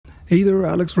Hey there,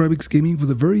 Alex Remake Gaming with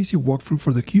a very easy walkthrough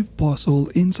for the cube puzzle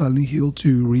in Silent Hill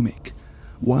 2 Remake.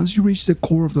 Once you reach the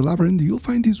core of the labyrinth, you'll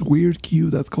find this weird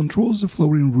cube that controls the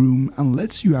floating room and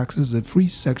lets you access the 3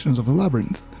 sections of the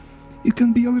labyrinth. It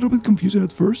can be a little bit confusing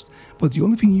at first, but the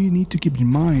only thing you need to keep in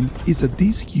mind is that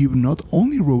this cube not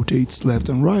only rotates left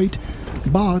and right,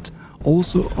 but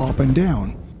also up and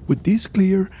down. With this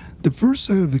clear, the first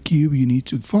side of the cube you need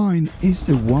to find is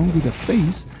the one with a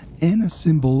face and a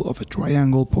symbol of a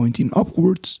triangle pointing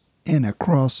upwards and a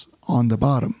cross on the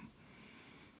bottom.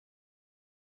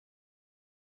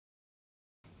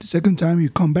 The second time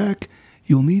you come back,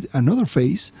 you'll need another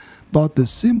face, but the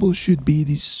symbol should be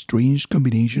this strange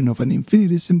combination of an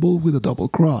infinity symbol with a double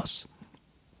cross.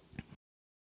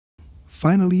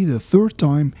 Finally, the third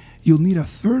time, you'll need a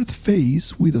third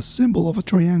face with a symbol of a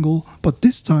triangle, but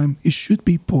this time it should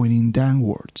be pointing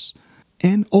downwards.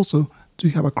 And also to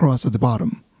have a cross at the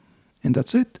bottom. And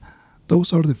that's it.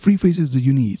 Those are the 3 faces that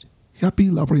you need. Happy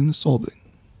labyrinth solving.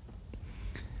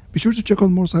 Be sure to check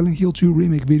out more Silent Hill 2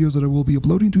 Remake videos that I will be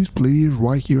uploading to his playlist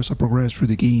right here as I progress through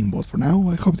the game. But for now,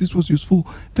 I hope this was useful.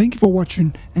 Thank you for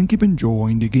watching and keep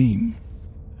enjoying the game.